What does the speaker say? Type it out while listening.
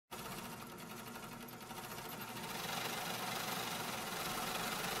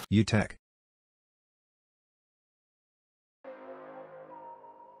uTech.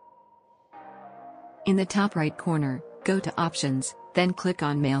 In the top right corner, go to Options, then click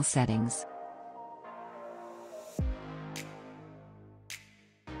on Mail Settings.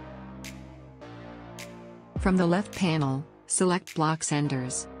 From the left panel, select Block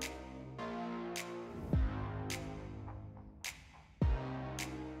Senders.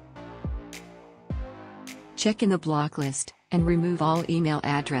 Check in the block list, and remove all email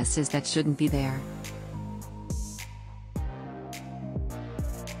addresses that shouldn't be there.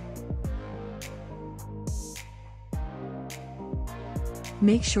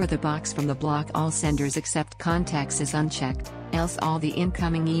 Make sure the box from the Block All Senders Except Contacts is unchecked, else all the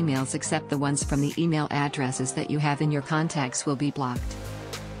incoming emails except the ones from the email addresses that you have in your contacts will be blocked.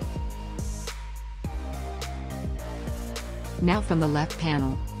 Now from the left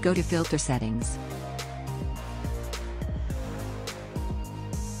panel, go to Filter Settings.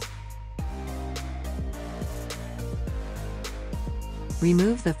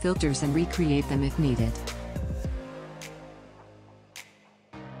 Remove the filters and recreate them if needed.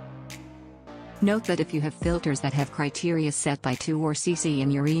 Note that if you have filters that have criteria set by to or CC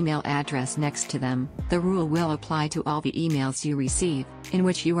in your email address next to them, the rule will apply to all the emails you receive, in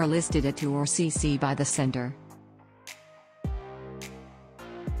which you are listed at to or CC by the sender.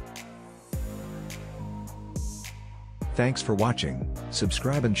 Thanks for watching.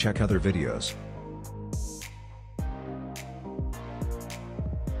 Subscribe and check other videos.